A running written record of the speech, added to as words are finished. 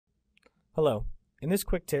Hello. In this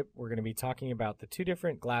quick tip, we're going to be talking about the two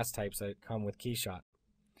different glass types that come with KeyShot.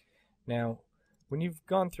 Now, when you've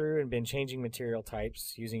gone through and been changing material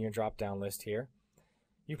types using your drop-down list here,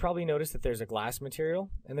 you've probably noticed that there's a glass material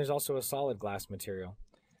and there's also a solid glass material.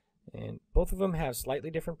 And both of them have slightly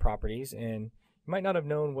different properties, and you might not have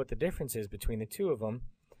known what the difference is between the two of them,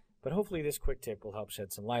 but hopefully this quick tip will help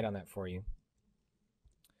shed some light on that for you.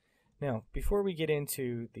 Now, before we get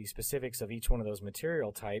into the specifics of each one of those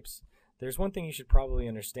material types, there's one thing you should probably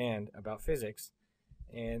understand about physics,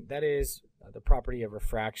 and that is the property of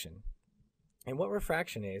refraction. And what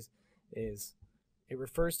refraction is it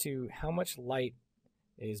refers to how much light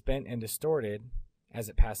is bent and distorted as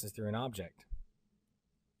it passes through an object.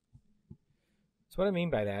 So what I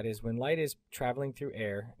mean by that is when light is traveling through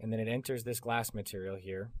air and then it enters this glass material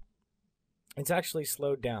here, it's actually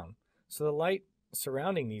slowed down. So the light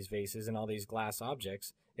surrounding these vases and all these glass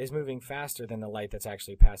objects is moving faster than the light that's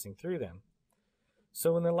actually passing through them.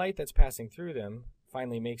 So when the light that's passing through them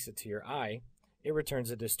finally makes it to your eye, it returns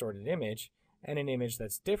a distorted image, and an image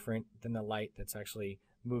that's different than the light that's actually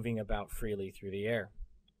moving about freely through the air.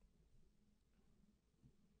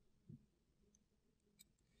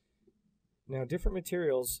 Now, different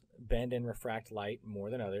materials bend and refract light more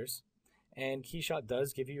than others, and KeyShot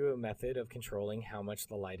does give you a method of controlling how much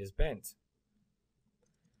the light is bent.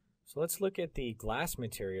 So let's look at the glass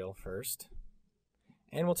material first,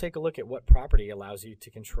 and we'll take a look at what property allows you to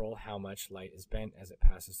control how much light is bent as it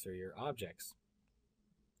passes through your objects.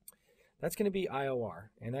 That's going to be IOR,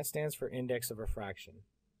 and that stands for index of refraction.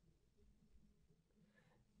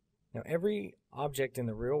 Now, every object in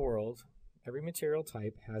the real world, every material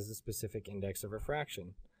type has a specific index of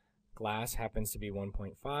refraction. Glass happens to be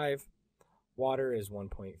 1.5, water is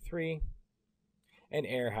 1.3, and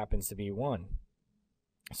air happens to be 1.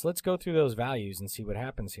 So let's go through those values and see what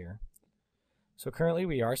happens here. So currently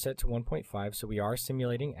we are set to 1.5, so we are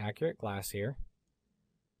simulating accurate glass here.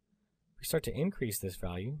 If we start to increase this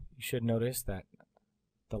value, you should notice that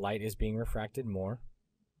the light is being refracted more.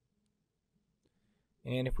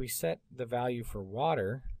 And if we set the value for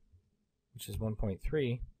water, which is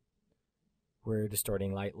 1.3, we're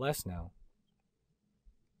distorting light less now.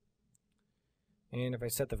 And if I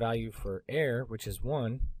set the value for air, which is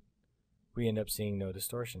 1, we end up seeing no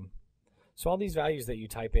distortion. So all these values that you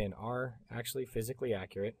type in are actually physically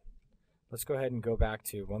accurate. Let's go ahead and go back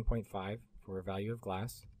to 1.5 for a value of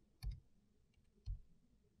glass.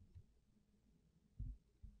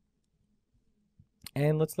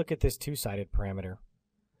 And let's look at this two-sided parameter.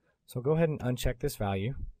 So go ahead and uncheck this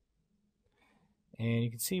value. And you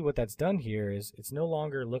can see what that's done here is it's no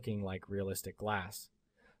longer looking like realistic glass.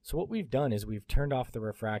 So what we've done is we've turned off the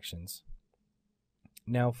refractions.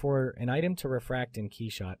 Now, for an item to refract in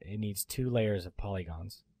KeyShot, it needs 2 layers of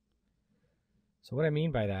polygons. So what I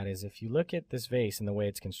mean by that is if you look at this vase and the way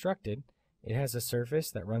it's constructed, it has a surface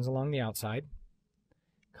that runs along the outside,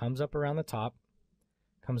 comes up around the top,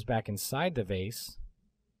 comes back inside the vase,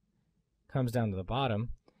 comes down to the bottom,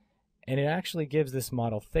 and it actually gives this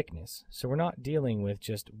model thickness. So we're not dealing with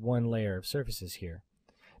just one layer of surfaces here.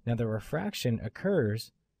 Now, the refraction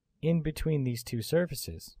occurs in between these two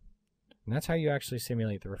surfaces. And that's how you actually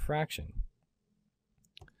simulate the refraction.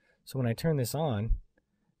 So when I turn this on,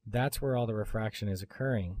 that's where all the refraction is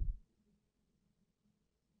occurring.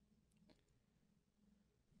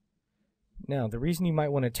 Now, the reason you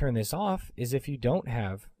might want to turn this off is if you don't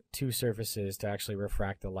have two surfaces to actually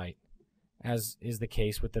refract the light, as is the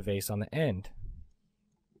case with the vase on the end.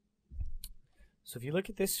 So if you look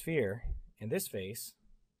at this sphere and this vase,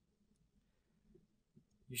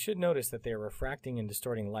 you should notice that they're refracting and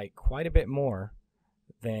distorting light quite a bit more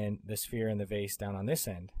than the sphere and the vase down on this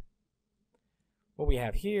end. What we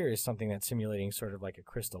have here is something that's simulating sort of like a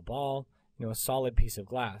crystal ball, a solid piece of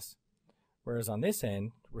glass. Whereas on this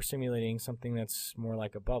end, we're simulating something that's more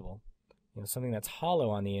like a bubble, something that's hollow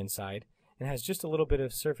on the inside and has just a little bit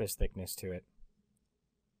of surface thickness to it.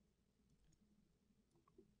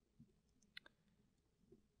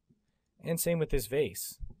 And same with this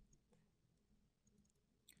vase.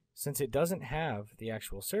 Since it doesn't have the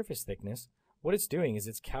actual surface thickness, what it's doing is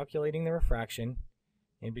it's calculating the refraction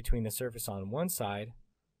in between the surface on one side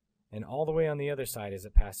and all the way on the other side as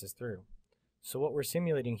it passes through. So what we're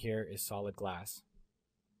simulating here is solid glass.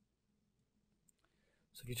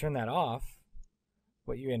 So if you turn that off,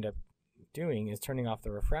 what you end up doing is turning off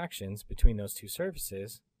the refractions between those two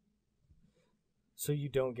surfaces so you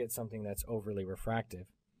don't get something that's overly refractive.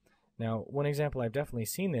 Now, one example I've definitely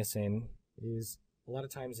seen this in is a lot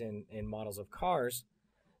of times in models of cars,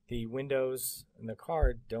 the windows in the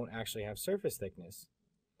car don't actually have surface thickness.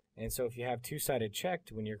 And so if you have two-sided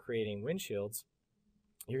checked when you're creating windshields,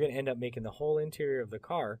 you're going to end up making the whole interior of the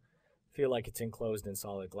car feel like it's enclosed in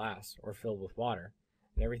solid glass or filled with water.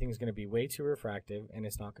 And everything's going to be way too refractive and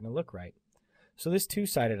it's not going to look right. So this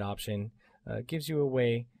two-sided option gives you a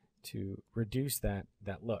way to reduce that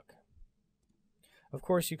look. Of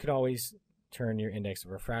course, you could always turn your index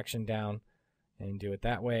of refraction down and do it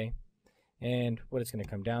that way. And what it's going to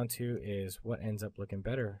come down to is what ends up looking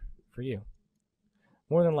better for you.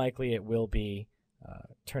 More than likely, it will be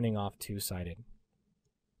turning off two-sided.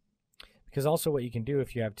 Because also what you can do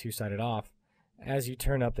if you have two-sided off, as you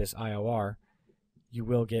turn up this IOR, you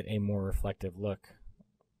will get a more reflective look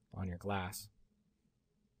on your glass.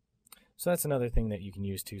 So that's another thing that you can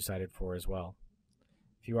use two-sided for as well.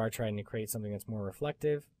 If you are trying to create something that's more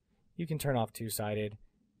reflective, you can turn off two-sided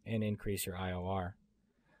and increase your IOR.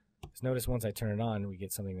 Just notice once I turn it on, we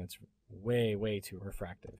get something that's way, way too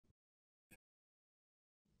refractive.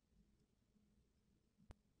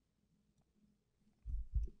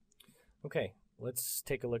 Okay, let's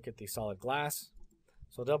take a look at the solid glass.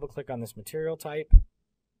 So I'll double click on this material type.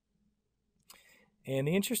 And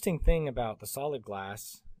the interesting thing about the solid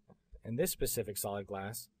glass, and this specific solid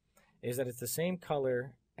glass, is that it's the same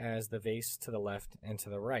color as the vase to the left and to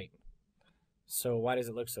the right. So why does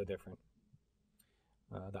it look so different?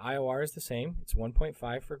 The IOR is the same, it's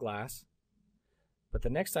 1.5 for glass, but the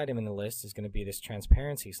next item in the list is going to be this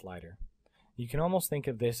transparency slider. You can almost think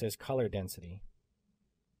of this as color density.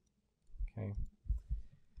 Okay.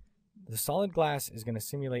 The solid glass is going to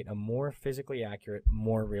simulate a more physically accurate,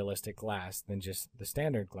 more realistic glass than just the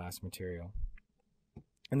standard glass material.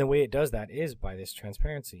 And the way it does that is by this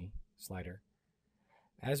transparency slider.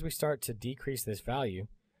 As we start to decrease this value,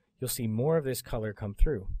 you'll see more of this color come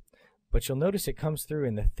through. But you'll notice it comes through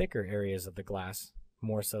in the thicker areas of the glass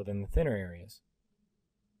more so than the thinner areas.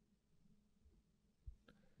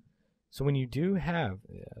 So when you do have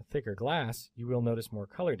thicker glass, you will notice more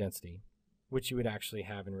color density, which you would actually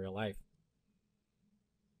have in real life.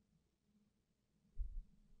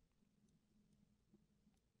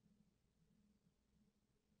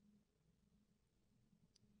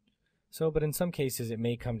 But in some cases, it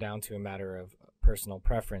may come down to a matter of personal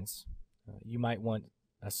preference. You might want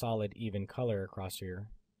a solid, even color across your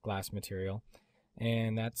glass material,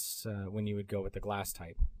 and that's when you would go with the glass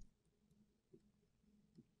type.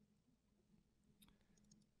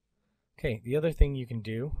 Okay, the other thing you can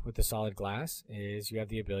do with the solid glass is you have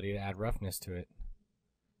the ability to add roughness to it.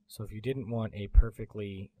 So if you didn't want a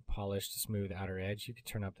perfectly polished, smooth outer edge, you could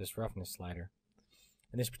turn up this roughness slider.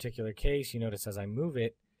 In this particular case, you notice as I move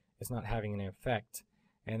it, it's not having an effect,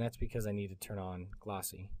 and that's because I need to turn on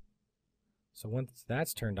glossy. So once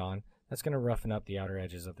that's turned on, that's going to roughen up the outer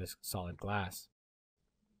edges of this solid glass.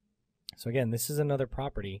 So again, this is another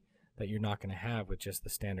property that you're not going to have with just the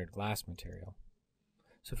standard glass material.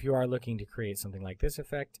 So if you are looking to create something like this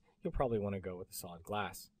effect, you'll probably want to go with the solid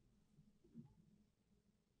glass.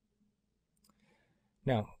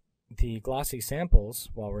 Now, the glossy samples,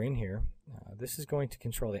 while we're in here, this is going to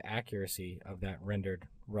control the accuracy of that rendered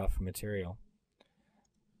rough material.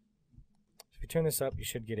 If you turn this up, you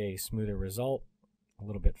should get a smoother result, a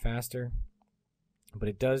little bit faster, but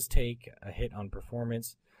it does take a hit on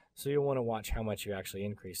performance, so you'll want to watch how much you actually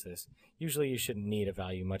increase this. Usually you shouldn't need a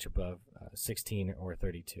value much above 16 or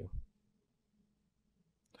 32.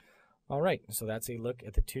 Alright, so that's a look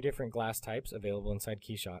at the two different glass types available inside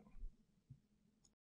KeyShot.